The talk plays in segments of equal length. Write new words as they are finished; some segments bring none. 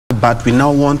but we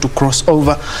now want to cross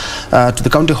over to the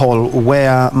county hall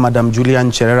where Madam Juliana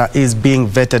Cherera is being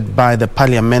vetted by the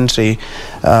parliamentary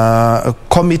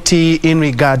committee in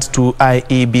regards to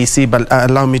IEBC. But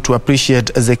allow me to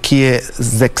appreciate Zekie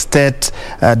Zextet,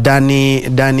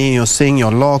 Danny, you're saying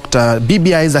you're locked.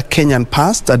 BBI is a Kenyan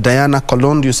past. Diana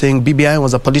Colond, you're saying BBI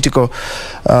was a political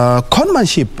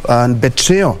conmanship and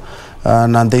betrayal.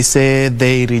 And they say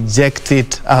they reject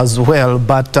it as well.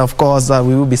 But of course,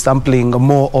 we will be sampling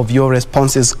more of your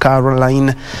responses.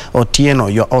 Caroline Otieno,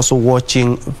 you're also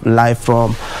watching live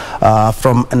from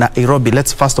Nairobi.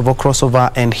 Let's first of all cross over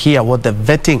and hear what the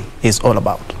vetting is all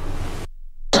about.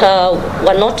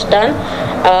 Were not done.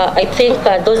 I think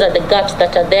those are the gaps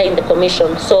that are there in the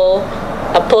commission. So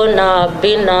upon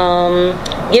being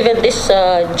given this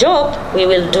job, we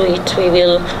will do it. We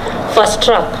will fast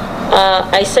track.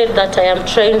 I said that I am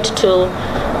trained to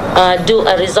do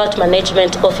a result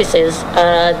management offices.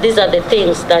 These are the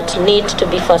things that need to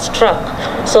be fast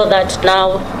tracked so that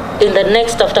now in the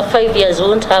next, after 5 years, we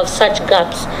won't have such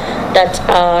gaps that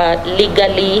are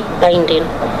legally binding.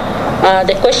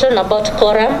 The question about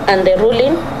quorum and the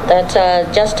ruling that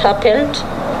just happened,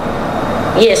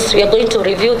 yes, we are going to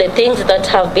review the things that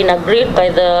have been agreed by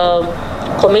the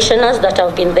commissioners that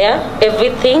have been there.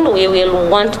 Everything we will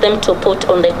want them to put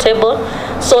on the table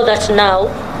so that now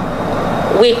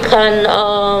we can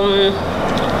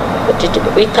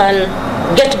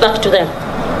get back to them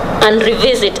and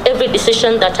revisit every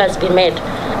decision that has been made,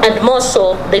 and more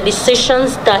so the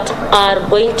decisions that are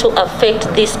going to affect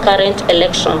this current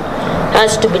election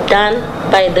has to be done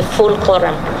by the full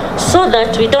quorum so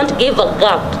that we don't give a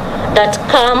gap that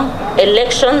come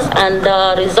elections and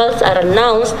results are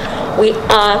announced, we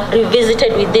are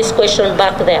revisited with this question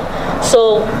back there.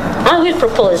 So I will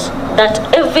propose that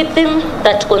everything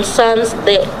that concerns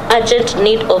the urgent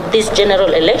need of this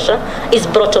general election is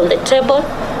brought on the table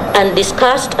and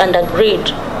discussed and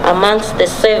agreed amongst the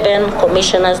 7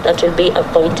 commissioners that will be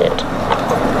appointed.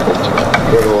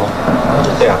 Very well.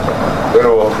 Yeah. Very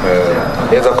well.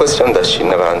 There's a question that she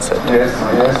never answered. Yes,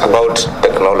 about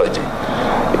technology.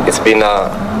 It's been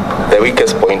the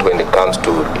weakest point when it comes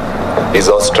to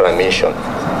resource transmission.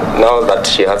 Now that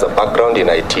she has a background in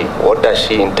IT, what does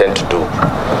she intend to do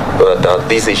so that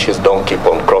these issues don't keep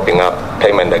on cropping up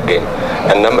time and again?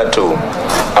 And number 2,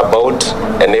 about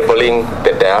enabling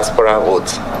the diaspora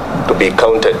votes to be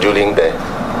counted during the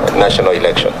national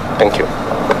election. Thank you.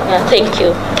 Thank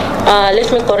you.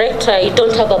 Let me correct, I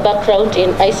don't have a background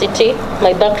in ICT.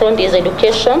 My background is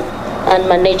education and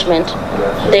management.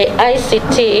 The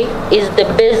ICT is the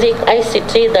basic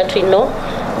ICT that we know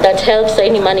that helps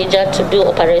any manager to do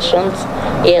operations.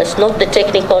 Yes, not the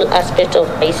technical aspect of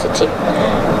ICT.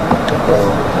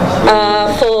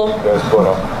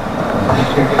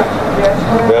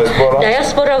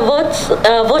 Diaspora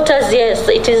voters, yes,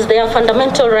 it is their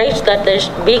fundamental right that they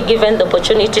should be given the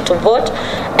opportunity to vote,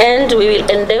 and we will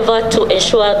endeavor to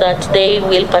ensure that they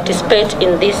will participate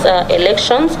in these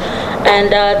elections.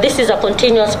 And this is a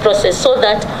continuous process so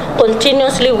that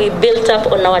continuously we built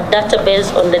up on our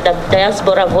database on the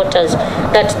diaspora voters,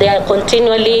 that they are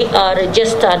continually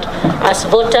registered as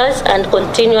voters and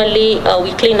continually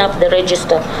we clean up the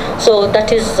register. So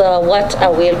that is what I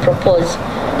will propose.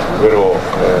 Very well.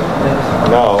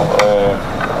 Now,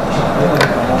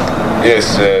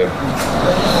 yes,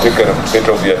 taken a bit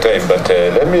of your time, but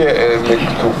let me make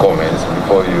 2 comments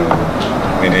before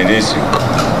we release you.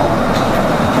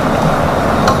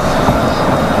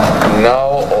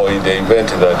 Now, or in the event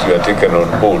that you are taken on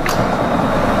board,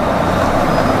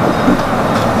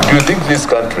 do you think this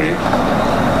country,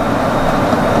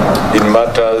 in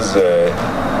matters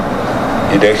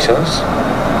elections,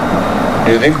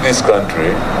 do you think this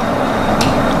country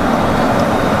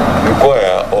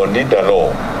require or need a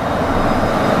law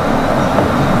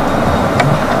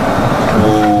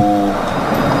to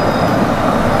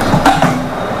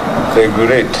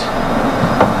regulate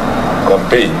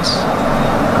campaigns,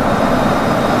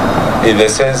 in the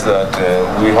sense that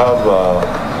we have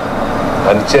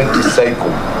an unchecked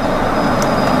cycle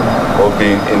of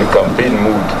being in campaign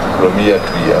mood from year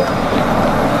to year,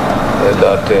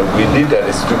 that we need a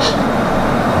restriction,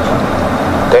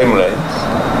 timelines,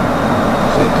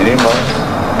 say 3 months,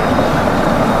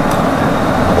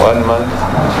 1 month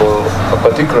for a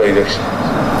particular election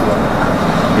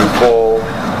before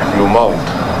you mount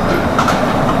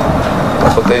a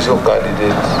potential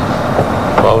candidate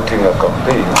mounting a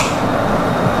campaign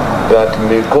that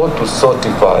may go to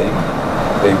certify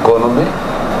the economy,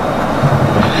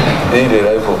 daily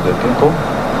life of the people,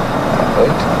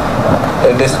 right?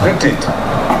 And restrict it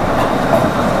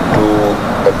to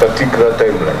a particular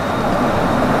timeline.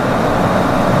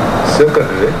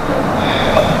 Secondly,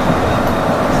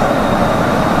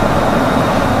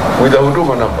 with the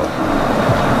Huduma number,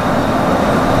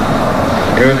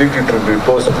 do you think it would be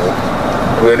possible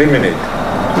to eliminate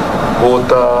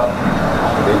voter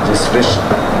registration,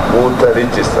 voter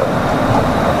register,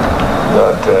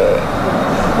 that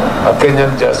a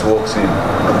Kenyan just walks in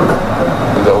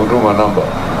with a Huduma number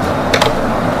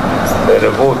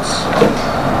and votes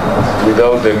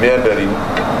without the meandering,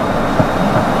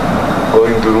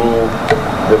 going through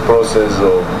the process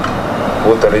of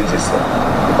voter register?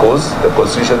 Because the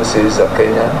Constitution says a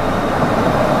Kenyan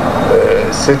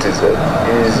citizen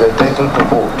is entitled to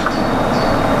vote.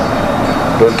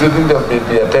 Don't you think there may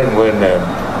be a time when the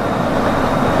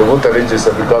voter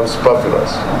register becomes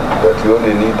populous, that you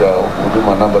only need a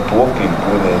Huduma number to walk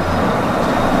into a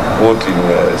voting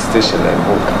station and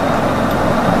vote?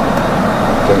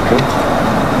 Thank you.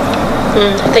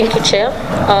 Thank you, Chair.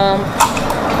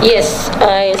 Yes,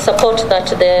 I support that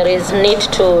there is need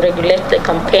to regulate the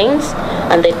campaigns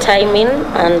and the timing,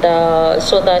 and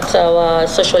so that our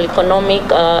socio-economic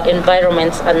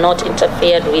environments are not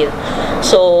interfered with.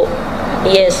 So,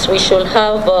 yes, we should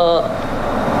have a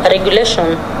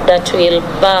regulation that will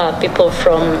bar people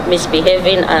from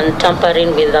misbehaving and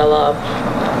tampering with our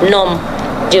norm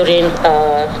during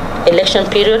election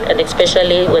period, and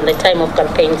especially when the time of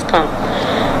campaigns come.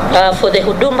 For the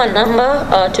Huduma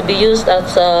number to be used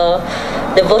as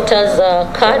the voter's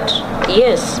card,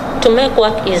 yes, to make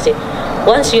work easy.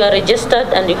 Once you are registered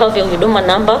and you have your Huduma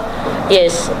number,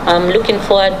 yes, I'm looking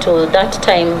forward to that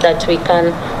time that we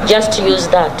can just use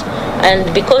that.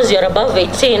 And because you're above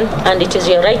 18 and it is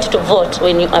your right to vote,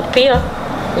 when you appear,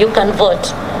 you can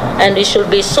vote. And it should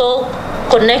be so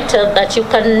connected that you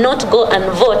cannot go and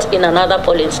vote in another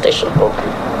polling station.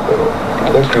 Okay.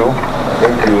 Thank you.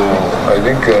 Thank you. I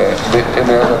think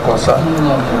any other concern?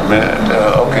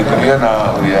 No. Okay,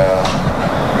 Juliana, we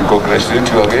congratulate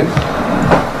you again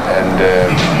and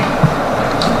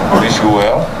wish you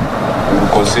well. We will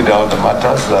consider all the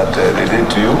matters that relate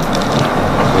to you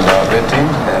with our vetting,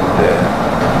 and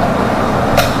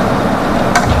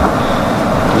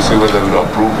to see whether we will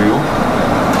approve you.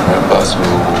 Members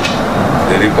will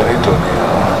deliberate on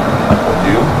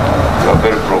you. You are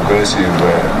very progressive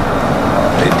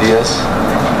ideas.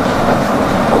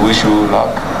 I wish you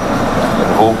luck and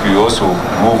hope you also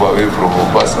move away from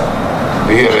Mombasa.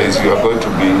 Realize you are going to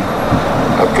be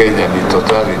a Kenyan in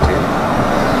totality.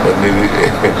 And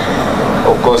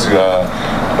of course you are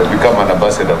become an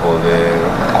ambassador for the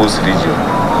Coast region.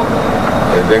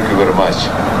 Thank you very much.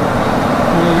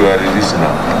 You are a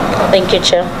listener. Thank you,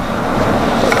 Chair.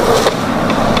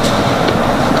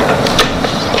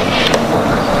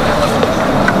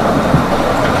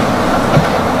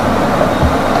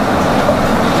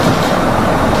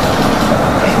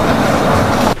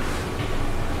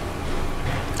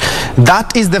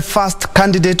 That is the first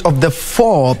candidate of the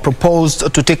 4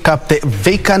 proposed to take up the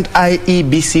vacant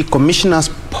IEBC commissioner's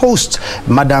post,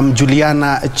 Madam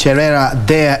Juliana Cherera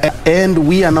there. And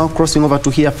we are now crossing over to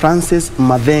hear Francis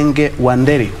Mathenge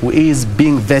Wanderi, who is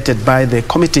being vetted by the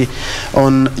Committee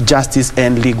on Justice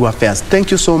and Legal Affairs.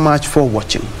 Thank you so much for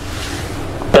watching.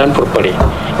 Done properly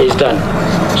is done.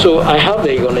 So I have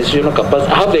the organizational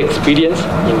capacity, I have the experience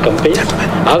in campaigns,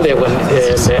 I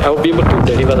will be able to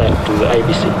deliver that to the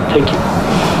IEBC. Thank you.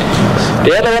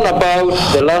 The other one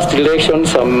about the last election,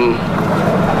 some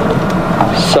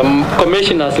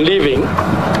commissioners leaving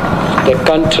the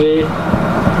country.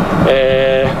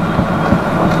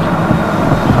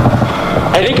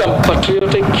 I think I'm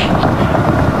patriotic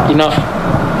enough.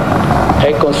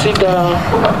 I consider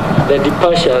the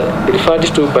departure referred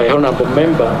to by honorable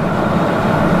member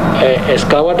as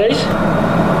cowardice,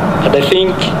 and I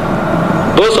think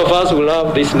those of us who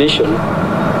love this nation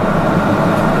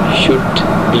should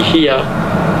be here,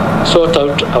 sort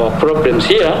out our problems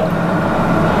here,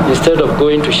 instead of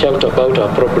going to shout about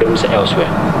our problems elsewhere.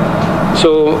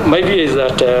 So my view is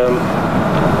that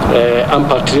I'm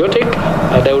patriotic,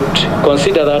 and I would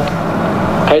consider that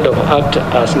kind of act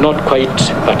as not quite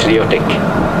patriotic.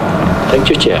 Thank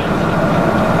you, Chair.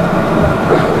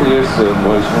 Yes,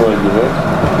 Mheshimiwa Junet.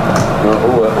 Now,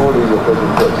 who is your question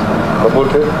first?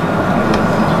 Kabote?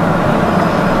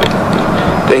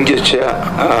 Thank you, Chair.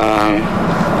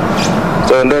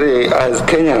 So, as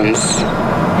Kenyans,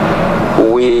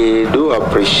 we do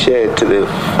appreciate the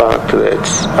fact that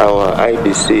our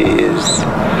IEBC is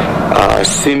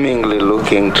seemingly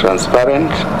looking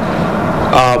transparent,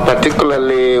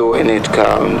 particularly when it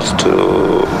comes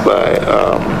to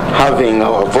having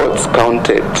our votes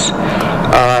counted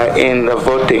in the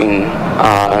voting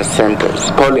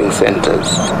centers, polling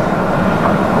centers.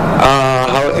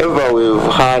 However,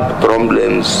 we've had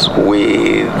problems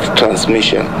with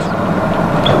transmission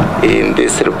in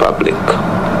this republic.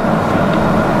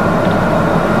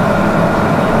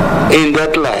 In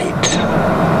that light,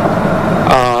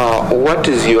 what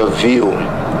is your view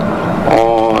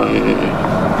on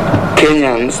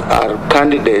Kenyans or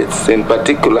candidates in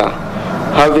particular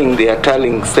having their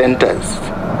tallying centers,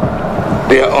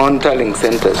 their own tallying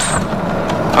centers,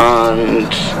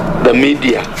 and the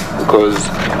media, because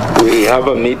we have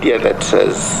a media that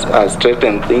has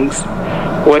threatened things.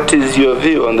 What is your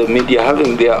view on the media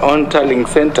having their own tallying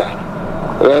center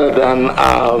rather than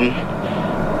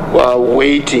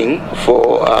waiting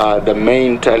for the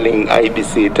main tallying,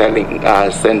 IEBC tallying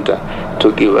center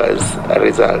to give us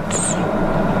results?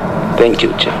 Thank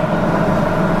you, Chair.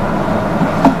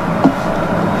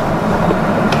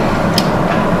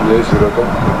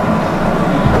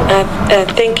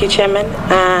 Thank you, Chairman.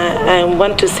 I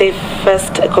want to say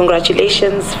first,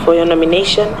 congratulations for your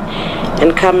nomination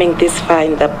and coming this far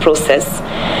in the process.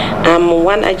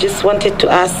 One, I just wanted to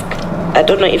ask, I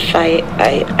don't know if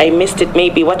I missed it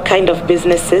maybe, what kind of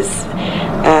businesses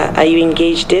are you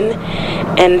engaged in?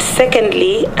 And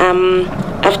secondly,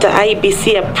 after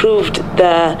IEBC approved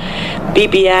the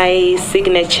BBI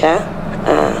signature,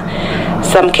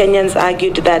 some Kenyans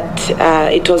argued that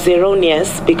it was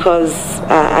erroneous because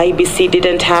IEBC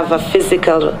didn't have a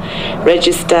physical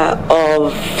register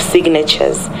of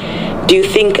signatures. Do you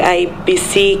think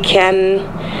IEBC can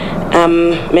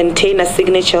maintain a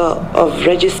signature of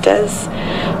registers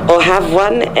or have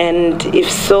one? And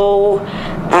if so,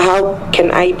 how can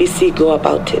IEBC go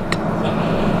about it?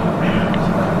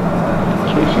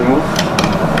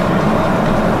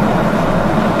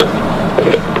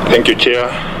 Thank you, Chair.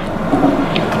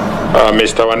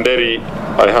 Mr. Wanderi,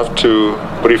 I have two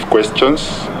brief questions.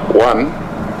 One,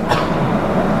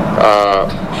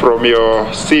 from your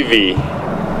CV,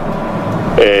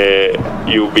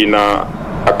 you've been a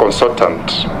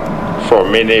consultant for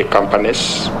many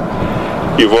companies.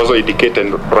 You've also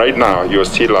indicated right now you're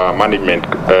still a management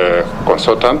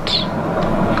consultant,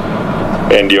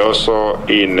 and you're also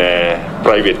in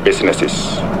private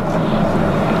businesses.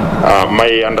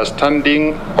 My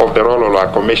understanding of the role of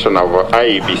a commissioner of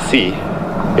IEBC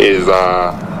is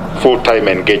a full-time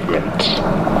engagement.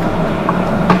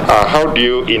 How do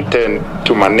you intend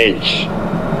to manage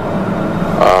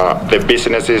the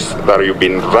businesses that you've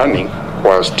been running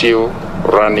while still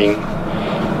running?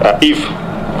 If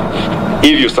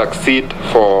you succeed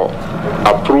for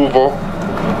approval,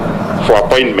 for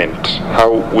appointment,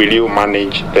 how will you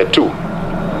manage the two?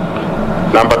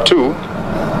 Number two,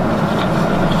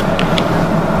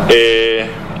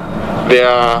 there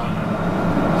are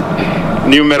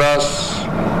numerous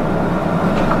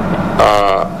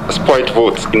spoiled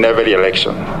votes in every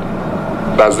election.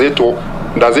 Does it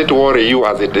worry you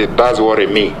as it does worry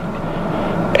me?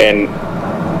 And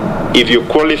if you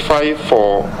qualify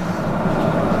for,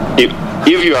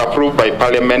 if you are approved by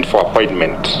Parliament for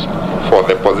appointment for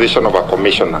the position of a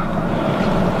commissioner,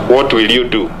 what will you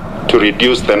do to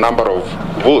reduce the number of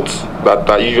votes that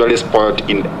are usually spoiled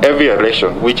in every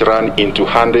election, which run into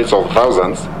hundreds of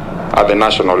thousands at the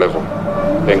national level?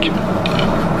 Thank you.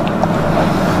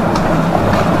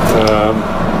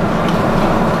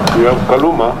 You have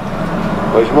Kaluma.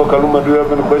 Mheshimiwa Kaluma, do you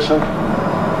have any question?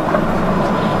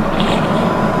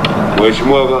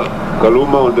 Mheshimiwa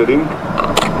Kaluma on the ring.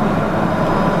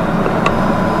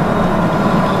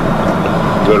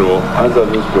 Very well. Answer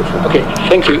this question. Okay,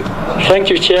 thank you. Thank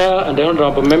you, Chair and the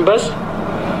honorable members.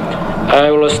 I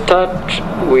will start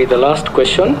with the last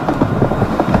question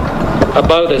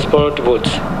about the spoiled votes.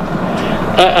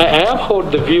 I have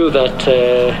held the view that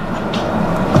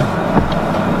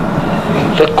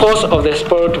the cause of the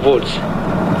spoiled votes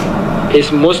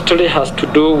is mostly has to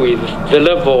do with the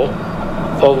level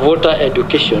of voter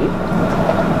education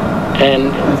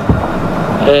and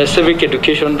civic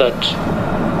education that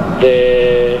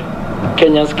the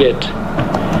Kenyans get.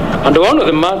 And one of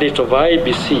the mandates of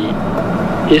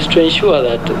IEBC is to ensure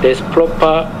that there's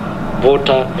proper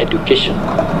voter education.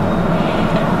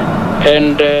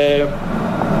 And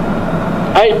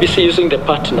IEBC using the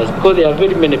partners, because there are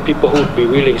very many people who would be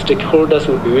willing, stakeholders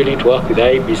who would be willing to work with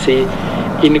IEBC,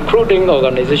 including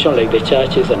organizations like the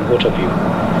churches and what have you,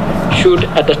 should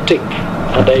undertake.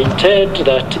 And I intend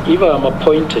that if I am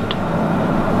appointed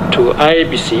to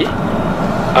IEBC,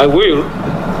 I will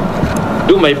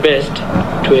do my best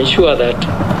to ensure that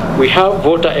we have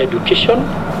voter education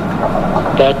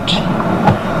that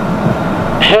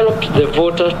helps the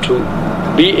voter to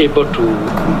be able to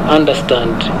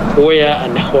understand where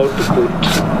and how to put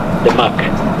the mark.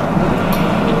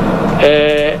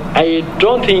 I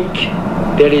don't think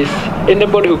there is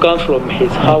anybody who comes from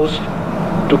his house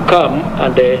to come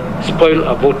and spoil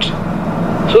a vote.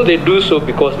 So they do so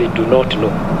because they do not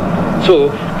know. So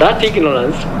that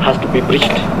ignorance has to be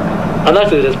breached, and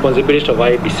that's the responsibility of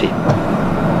IEBC.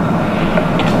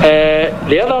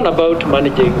 The other one about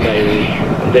managing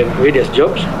the various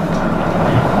jobs.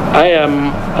 I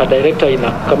am a director in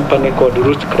a company called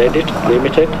Roots Credit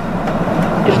Limited.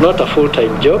 It's not a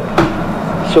full-time job,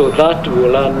 so that we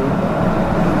will learn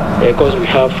because we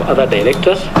have other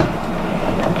directors.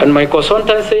 And my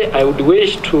consultancy, I would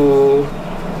wish to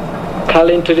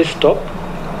currently stop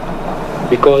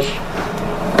because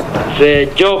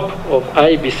the job of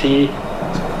IEBC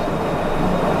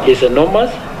is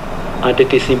enormous, and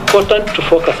it is important to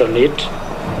focus on it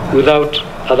without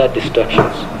other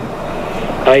distractions.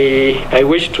 I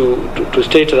wish to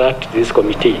state that to this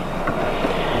committee.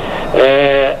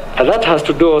 And that has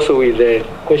to do also with the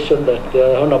question that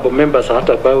the honorable members had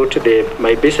about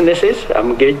my businesses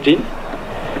I'm engaged in.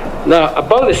 Now,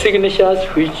 about the signatures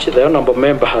which the honorable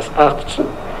member has asked,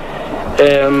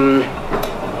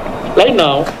 right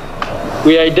now,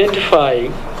 you are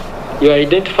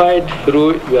identified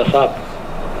through your thumb.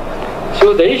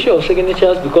 So the issue of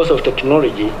signatures, because of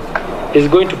technology, is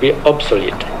going to be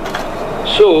obsolete.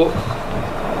 So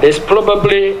there's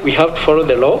probably, we have to follow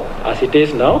the law as it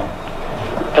is now,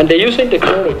 and using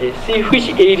technology, see which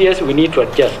areas we need to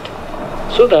adjust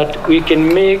so that we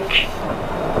can make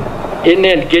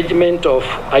any engagement of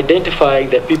identifying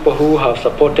the people who have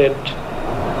supported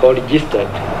or registered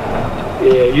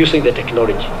using the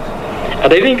technology.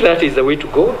 And I think that is the way to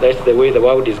go. That's the way the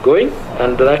world is going,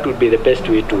 and that would be the best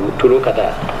way to look at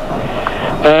that.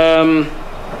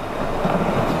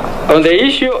 On the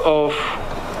issue of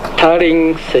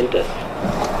tallying centers,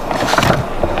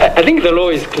 I think the law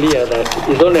is clear that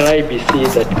it's only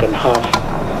IEBC that can have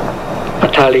a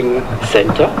tallying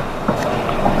center.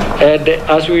 And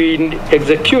as we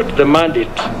execute the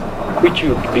mandate which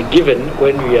would be given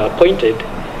when we are appointed,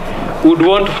 we would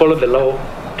want to follow the law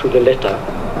to the letter.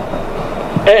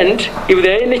 And if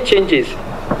there are any changes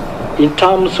in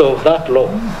terms of that law,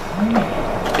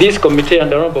 this committee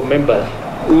and the honorable members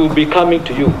will be coming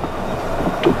to you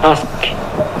to ask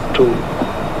to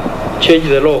change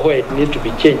the law where it needs to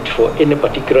be changed for any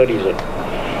particular reason.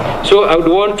 So I would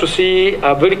want to see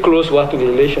a very close working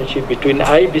relationship between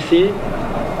IEBC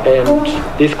and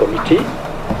this committee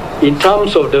in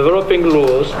terms of developing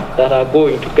laws that are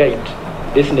going to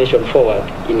guide this nation forward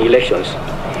in elections.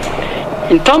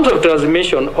 In terms of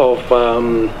transmission of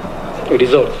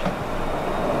results,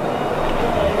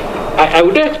 I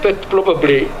would expect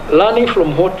probably learning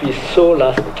from what we saw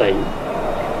last time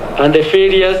and the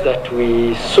failures that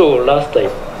we saw last time.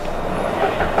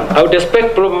 I would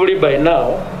expect probably by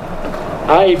now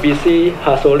IEBC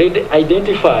has already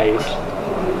identified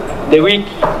the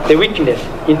weakness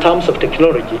in terms of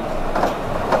technology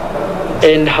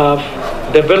and have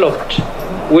developed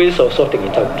ways of sorting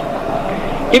it out.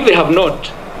 If they have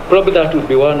not, probably that would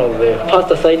be one of the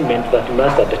first assignments that we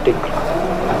must undertake,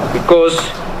 because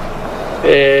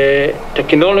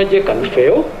technology can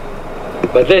fail,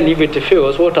 but then if it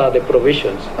fails, what are the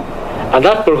provisions? And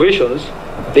that provisions,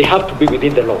 they have to be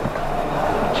within the law.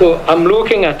 So I'm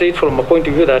looking at it from a point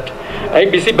of view that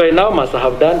IEBC by now must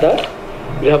have done that.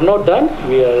 We have not done.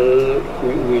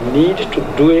 We need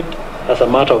to do it as a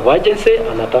matter of urgency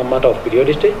and as a matter of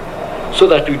priority, so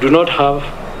that we do not have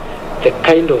the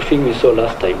kind of thing we saw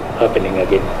last time happening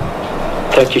again.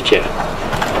 Thank you, Chair.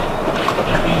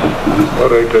 All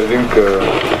right, I think,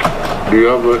 do you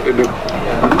have any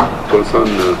concern?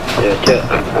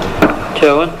 Yeah,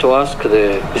 Chair, I want to ask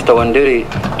Mr. Wanderi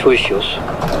two issues.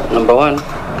 Number one,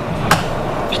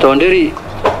 Mr. Wanderi,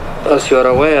 as you are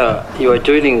aware, you are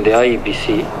joining the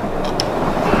IEBC,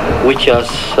 which has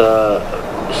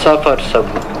suffered some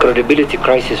credibility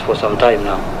crisis for some time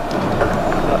now,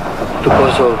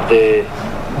 because of the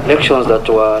elections that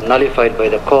were nullified by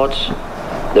the courts,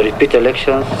 the repeat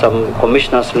elections. Some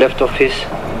commissioners left office,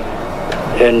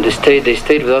 and they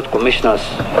stayed without commissioners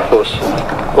for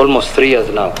almost 3 years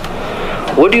now.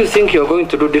 What do you think you're going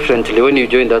to do differently when you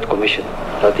join that commission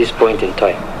at this point in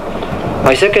time?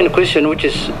 My second question, which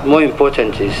is more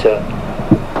important, is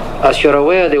as you're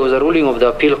aware, there was a ruling of the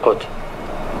appeal court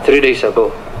 3 days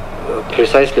ago,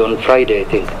 precisely on Friday, I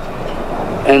think.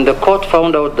 And the court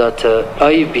found out that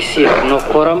IEBC had no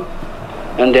quorum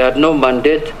and they had no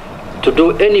mandate to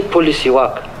do any policy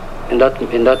work in that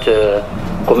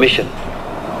commission.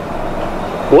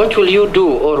 What will you do,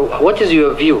 or what is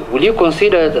your view? Will you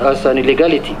consider it as an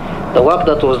illegality, the work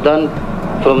that was done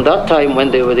from that time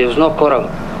when there was no quorum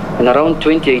in around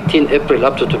 2018 April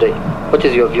up to today? What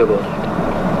is your view about that?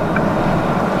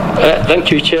 Thank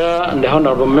you, Chair and the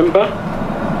Honourable Member.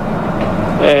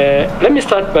 Let me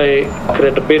start by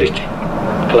credibility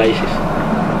crisis.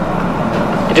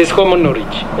 It is common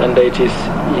knowledge, and it is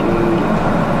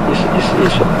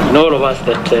in all of us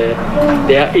that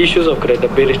there are issues of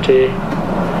credibility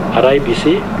at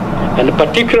IEBC, and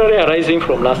particularly arising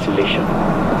from last election.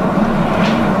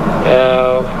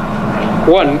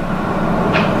 One,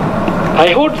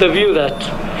 I hold the view that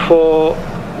for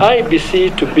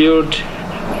IEBC to build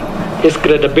its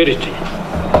credibility,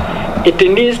 it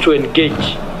needs to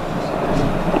engage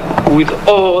with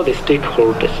all the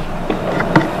stakeholders.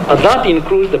 And that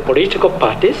includes the political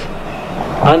parties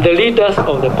and the leaders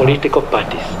of the political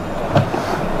parties.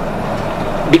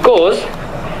 Because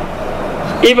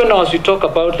even as we talk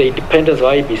about the independence of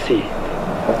IEBC,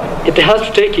 it has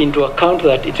to take into account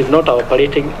that it is not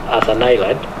operating as an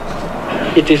island.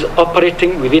 It is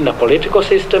operating within a political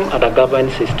system and a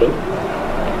governance system.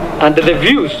 And the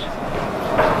views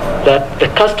that the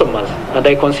customers, and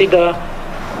I consider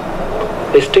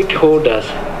the stakeholders,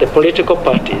 the political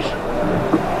parties,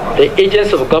 the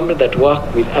agents of government that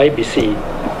work with IEBC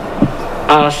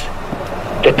as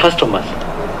the customers,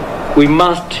 we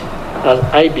must, as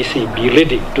IEBC, be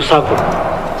ready to serve them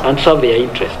and serve their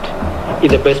interest in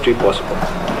the best way possible.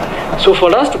 So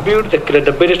for us to build the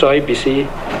credibility of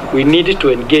IEBC, we needed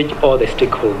to engage all the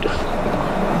stakeholders.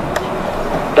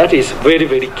 That is very,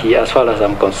 very key as far as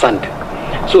I'm concerned.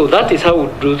 So that is how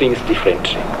we do things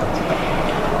differently.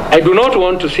 I do not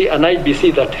want to see an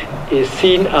IEBC that is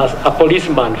seen as a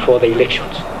policeman for the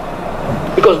elections,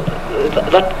 because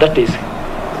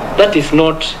that is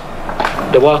not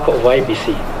the work of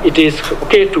IEBC. It is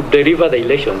okay to deliver the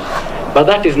elections, but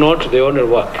that is not the only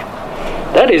work.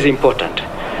 That is important.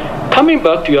 Coming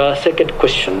back to your second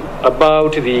question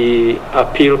about the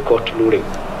appeal court ruling,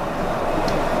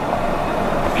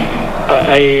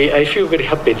 I feel very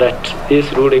happy that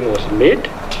this ruling was made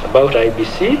about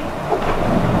IEBC.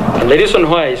 And the reason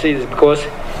why I say is because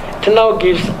it now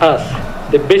gives us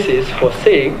the basis for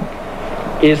saying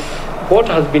is what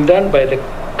has been done by the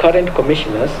current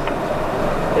commissioners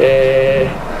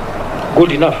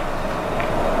good enough.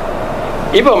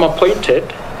 If I'm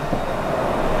appointed,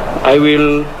 I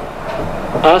will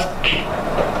ask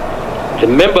the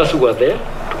members who are there,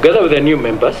 together with the new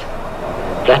members,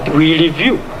 that we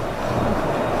review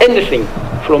anything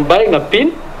from buying a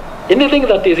pin, anything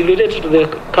that is related to the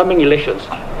coming elections.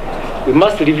 We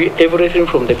must review everything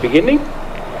from the beginning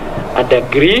and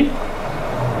agree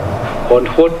on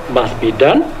what must be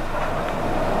done,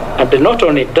 and not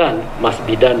only done, must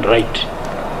be done right.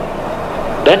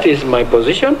 That is my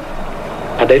position,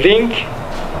 and I think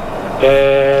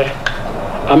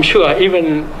I'm sure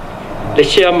even the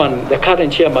chairman, the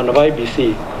current chairman of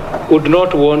IEBC, would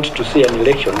not want to see an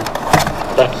election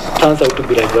that turns out to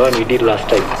be like the one we did last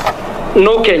time.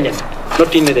 No Kenyan,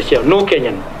 not in the chair, no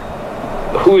Kenyan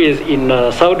who is in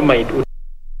sound mind would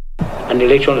an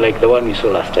election like the one we saw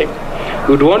last time.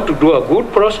 We would want to do a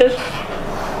good process.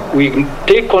 We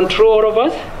take control of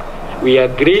us. We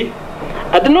agree.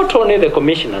 And not only the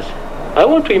commissioners. I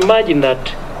want to imagine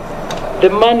that the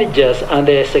managers and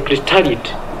the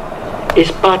secretariat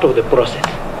is part of the process.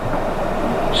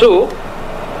 So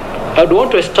I would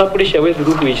want to establish a way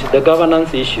through which the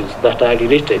governance issues that are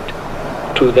related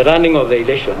to the running of the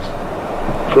elections,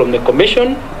 from the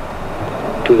commission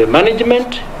to the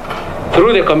management,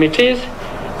 through the committees,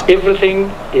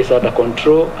 everything is under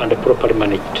control and properly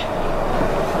managed.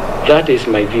 That is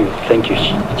my view. Thank you,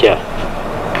 Chair.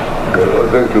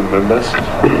 Thank you, members.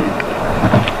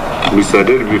 Mr.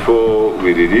 Adel, before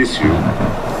we release you,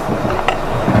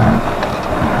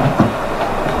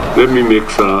 let me make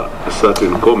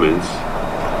certain comments.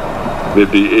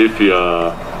 Maybe if you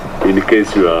are, in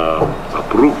case you are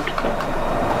approved,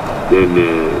 then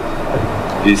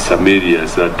these some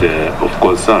areas that of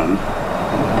concern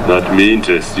that may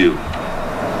interest you.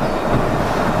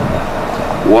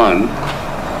 One,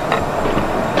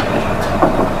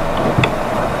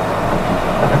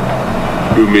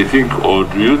 you may think, or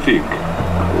do you think,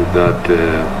 that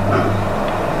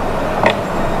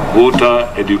voter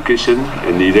education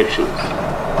and elections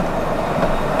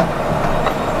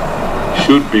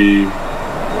should be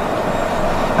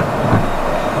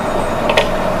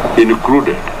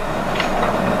included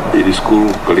in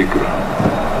school curricula?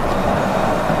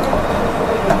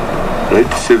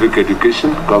 Right? Civic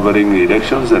education covering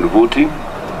elections and voting,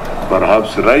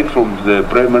 perhaps right from the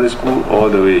primary school all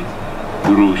the way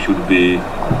through, should be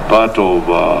part of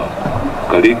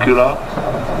curricula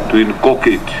to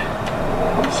inculcate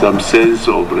some sense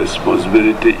of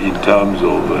responsibility in terms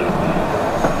of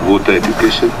voter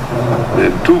education.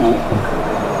 Then two,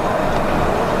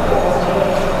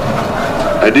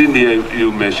 I didn't hear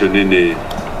you mention any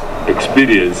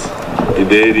experience in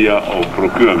the area of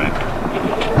procurement.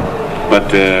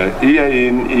 But year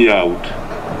in, year out,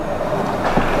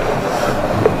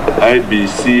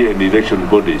 IEBC and election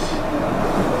bodies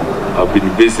have been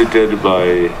visited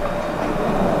by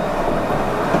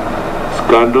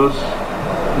scandals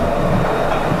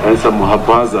and some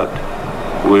haphazard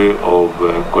way of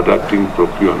conducting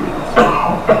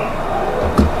procurements.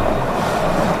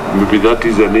 Maybe that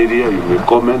is an area you may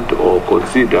comment or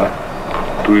consider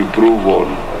to improve on.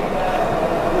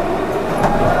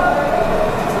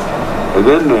 And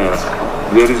then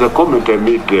there is a comment I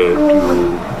made to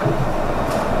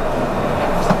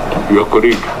your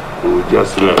colleague who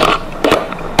just left.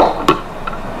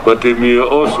 But he may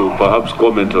also perhaps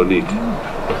comment on it.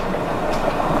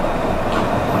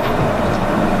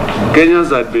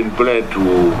 Kenyans had been bred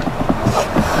to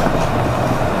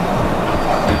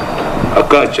a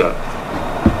culture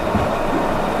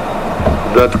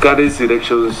that carries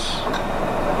elections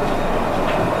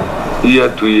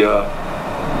year to year,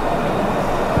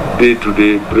 day to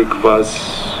day, breakfast,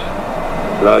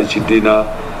 lunch, dinner,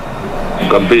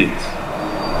 campaigns.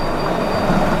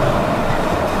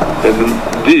 And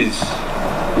this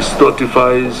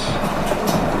stultifies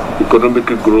economic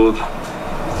growth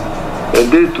and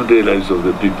day-to-day lives of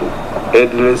the people.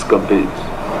 Endless campaigns.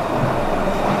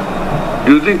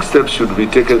 Do you think steps should be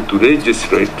taken to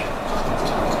legislate,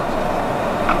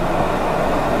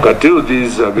 curtail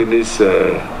these against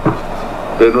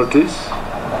penalties,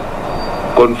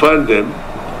 confine them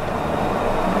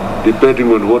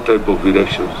depending on what type of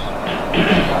elections,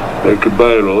 like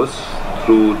bylaws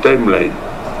through timeline?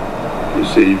 You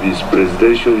say if it's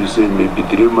presidential, you say maybe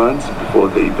 3 months before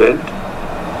the event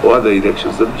or other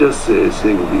elections. I'm just saying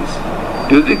this.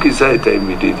 Do you think it's high time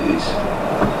we did this?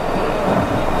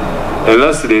 And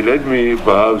lastly, let me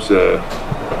perhaps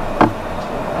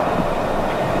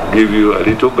give you a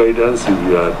little guidance if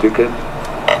you are taken.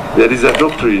 There is a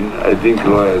doctrine, I think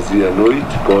lawyers here know it,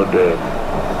 called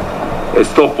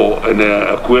estoppel and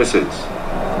acquiescence.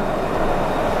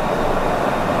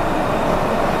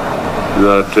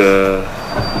 That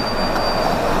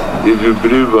if you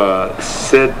believe a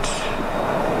set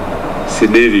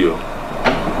scenario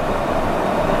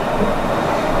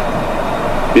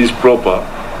is proper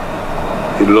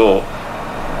in law,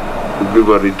 to give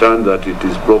a return that it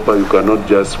is proper, you cannot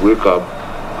just wake up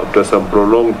after some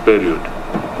prolonged period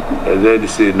and then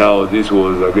say now this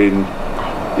was again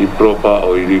improper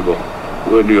or illegal,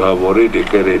 when you have already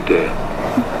carried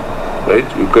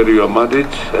right? You carry your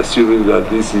mandate assuming that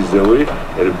this is the way,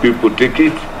 and people take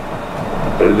it,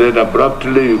 and then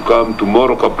abruptly you come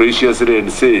tomorrow capriciously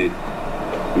and say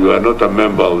you are not a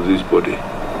member of this body.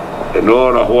 And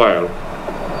all a while,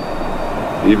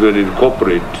 even in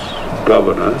corporate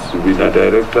governance, you've been a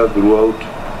director throughout,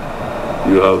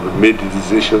 you have made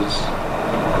decisions,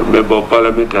 a member of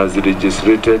parliament has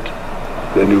legislated,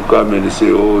 then you come and say,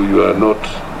 oh, you are not,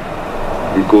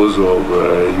 because of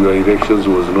your elections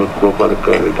was not properly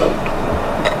carried out,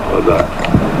 or that.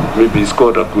 Maybe it's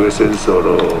called acquiescence or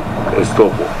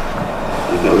estoppel,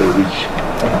 in a way which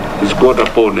is called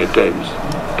upon at times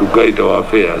to guide our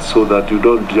affairs so that you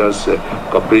don't just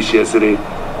capriciously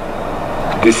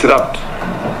disrupt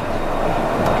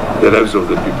the lives of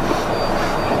the people.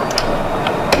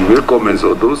 You may comment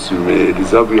on those, you may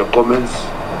reserve your comments,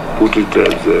 put it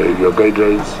as your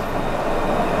guidelines.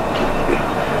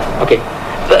 Yeah. Okay,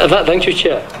 thank you,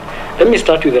 Chair. Let me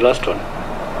start with the last one.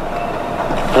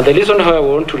 And the reason how I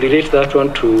want to relate that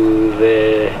one to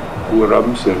the...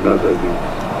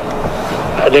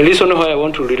 The reason why I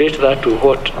want to relate that to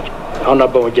what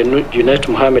Honorable Junet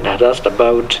Mohammed had asked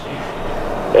about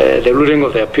the ruling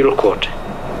of the appeal court.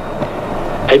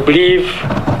 I believe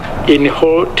in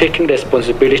taking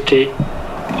responsibility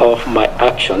of my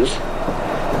actions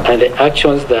and the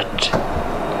actions that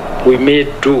we may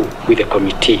do with the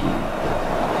committee.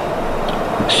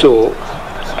 So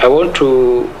I want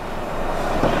to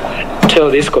tell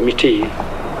this committee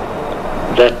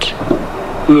that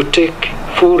we will take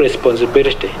full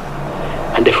responsibility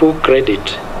and the full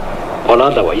credit or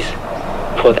otherwise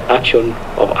for the action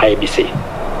of IEBC.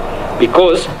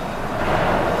 Because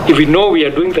if we know we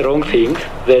are doing the wrong thing,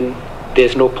 then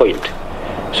there's no point.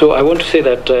 So I want to say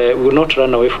that we will not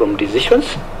run away from decisions.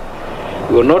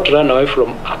 We will not run away from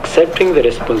accepting the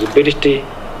responsibility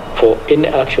for any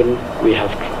action we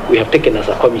have taken as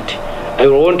a committee. I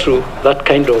want that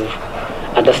kind of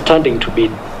understanding to be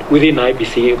within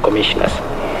IEBC commissioners.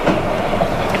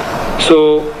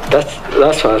 So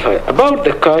that's what about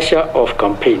the culture of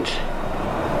campaigns.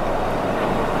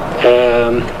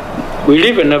 We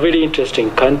live in a very interesting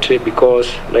country because,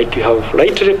 like you have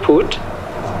rightly put,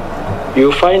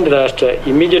 you find that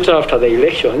immediately after the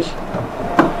elections,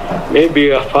 maybe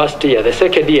your first year, the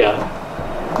second year,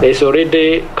 there's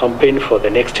already campaign for the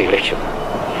next election.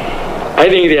 I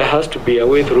think there has to be a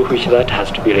way through which that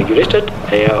has to be regulated.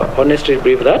 I honestly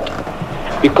believe that,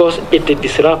 because it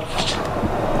disrupts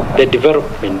the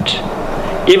development,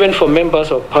 even for members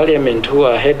of parliament who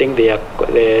are heading their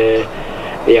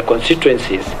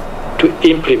constituencies to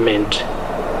implement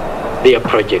their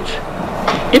projects,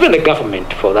 even the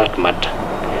government for that matter.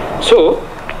 So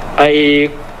I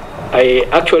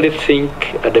actually think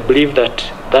and I believe that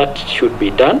that should be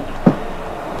done.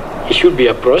 It should be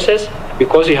a process,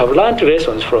 because we have learned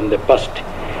lessons from the past.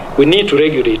 We need to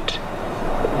regulate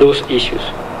those issues.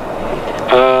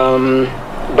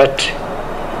 But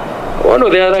one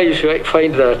of the other issues, I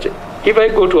find that if I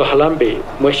go to a Harambee,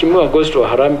 Mheshimiwa goes to a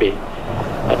Harambee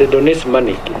and they donate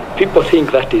money, people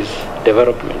think that is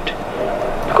development,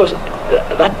 because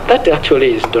that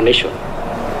actually is donation.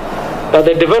 But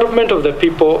the development of the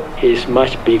people is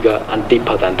much bigger and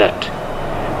deeper than that.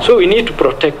 So we need to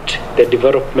protect the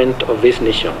development of this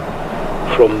nation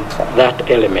from that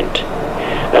element.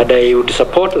 And I would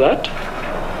support that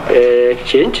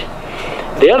change.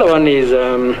 The other one is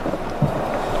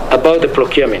about the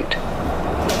procurement.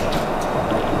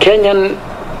 Kenyan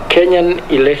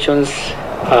elections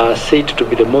are said to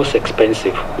be the most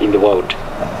expensive in the world.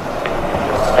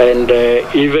 And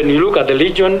even you look at the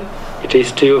region, it is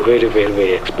still very, very,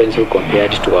 very expensive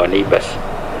compared to our neighbors.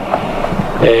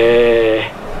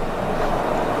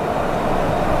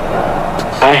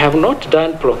 I have not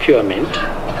done procurement,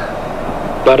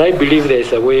 but I believe there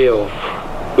is a way of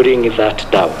bringing that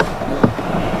down.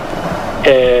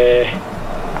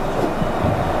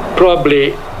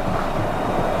 Probably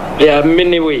there are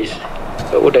many ways,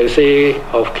 what I say,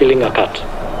 of killing a cat.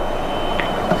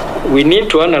 We need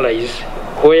to analyze,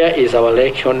 where is our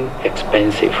election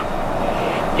expensive?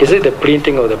 Is it the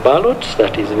printing of the ballots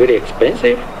that is very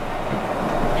expensive?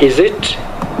 Is it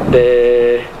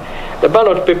the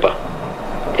ballot paper?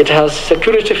 It has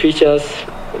security features.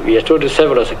 We are told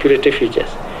several security features.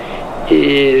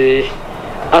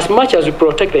 As much as we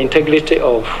protect the integrity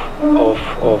of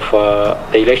the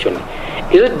election,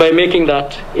 is it by making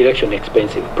that election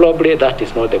expensive? Probably that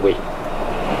is not the way.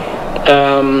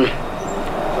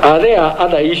 Are there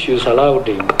other issues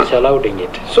surrounding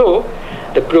it? So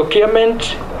the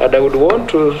procurement, and I would want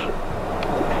to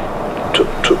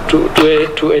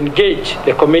engage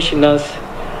the commissioners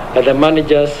and the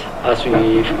managers, as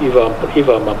if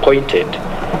I'm appointed,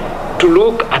 to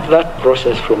look at that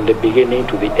process from the beginning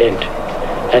to the end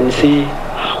and see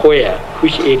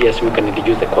which areas we can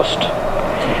reduce the cost.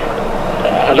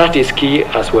 And that is key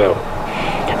as well.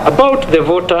 About the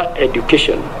voter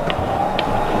education.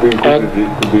 Be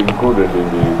included in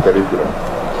the curriculum.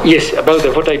 Yes, about the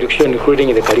voter education, including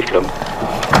in the curriculum.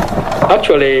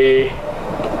 Actually,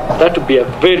 that would be a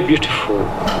very beautiful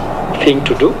thing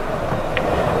to do.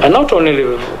 And not only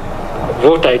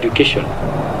voter education,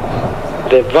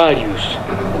 the values,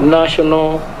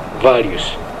 national values,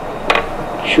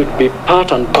 should be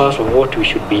part and parcel of what we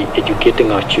should be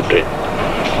educating our children.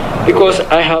 Because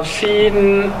I have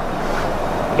seen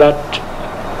that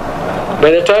by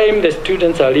the time the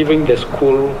students are leaving the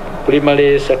school,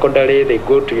 primary, secondary, they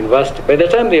go to university, by the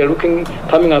time they are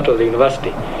coming out of the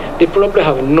university, they probably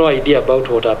have no idea about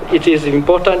what happened. It is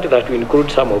important that we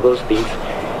include some of those things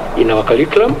in our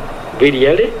curriculum very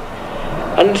early,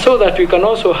 and so that we can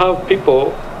also have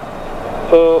people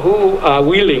who are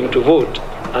willing to vote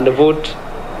and vote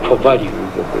for value.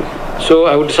 So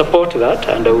I would support that,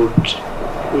 and I would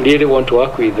really want to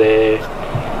work with the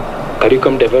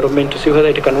curriculum development to see whether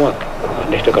it can work.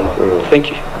 Thank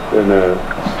you. And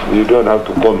you don't have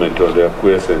to comment on their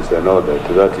questions and all that.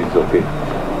 That is okay.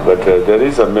 But there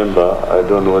is a member, I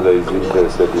don't know whether he's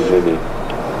interested in any.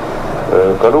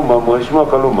 Kaluma, Mheshimiwa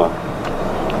Kaluma.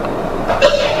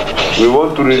 We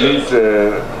want to release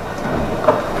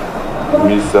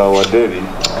Mr. Wanderi.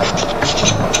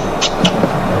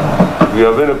 Do you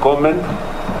have any comment?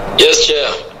 Yes,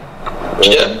 Chair.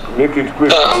 Make it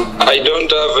quick. I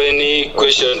don't have any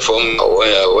question from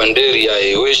Wanderi.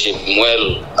 I wish him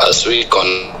well as we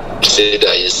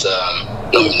consider his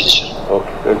nomination.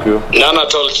 Okay, thank you. None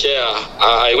at all, Chair.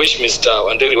 I wish Mr.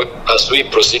 Wanderi well as we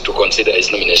proceed to consider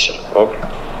his nomination. Okay.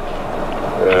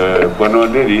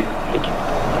 Wanderi,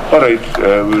 all right,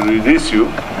 we'll release you.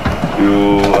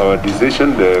 Our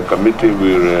decision, the committee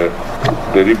will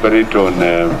deliberate on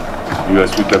your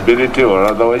suitability or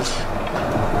otherwise,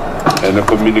 and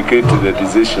communicate the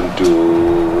decision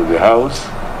to the House.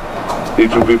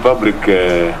 It will be public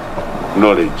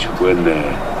knowledge when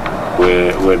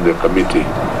the committee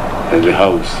and the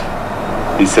House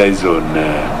decides on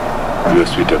your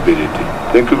suitability.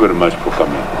 Thank you very much for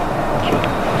coming.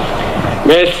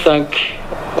 May I thank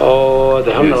all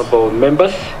the honorable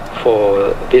members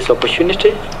for this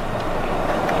opportunity.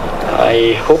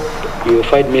 I hope you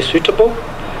find me suitable,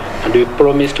 and we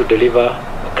promise to deliver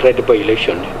a credible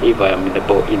election if I am in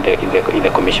the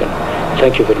commission.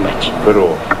 Thank you very much. Very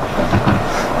well.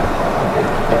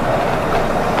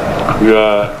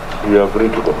 You are free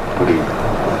to go.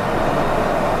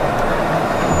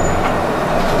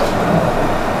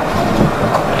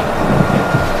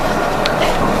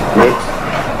 Next.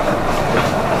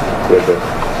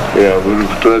 Yeah, we will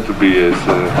try to be as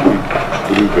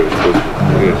quick as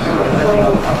possible. Yes.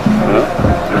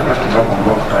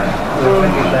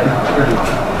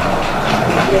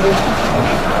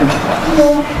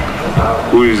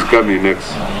 Who is coming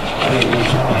next?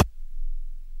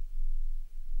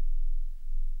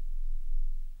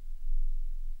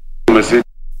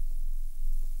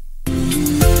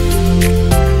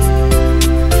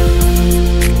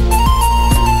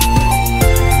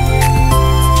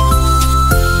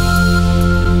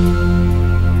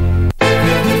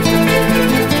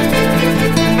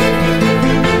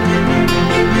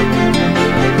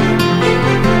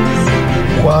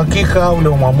 Hakika ule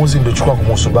uamuzi niliochukua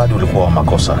kumhusu Badi ulikuwa wa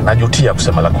makosa. Najutia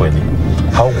kusema la kweli.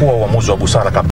 Haukuwa uamuzi wa busara kabisa.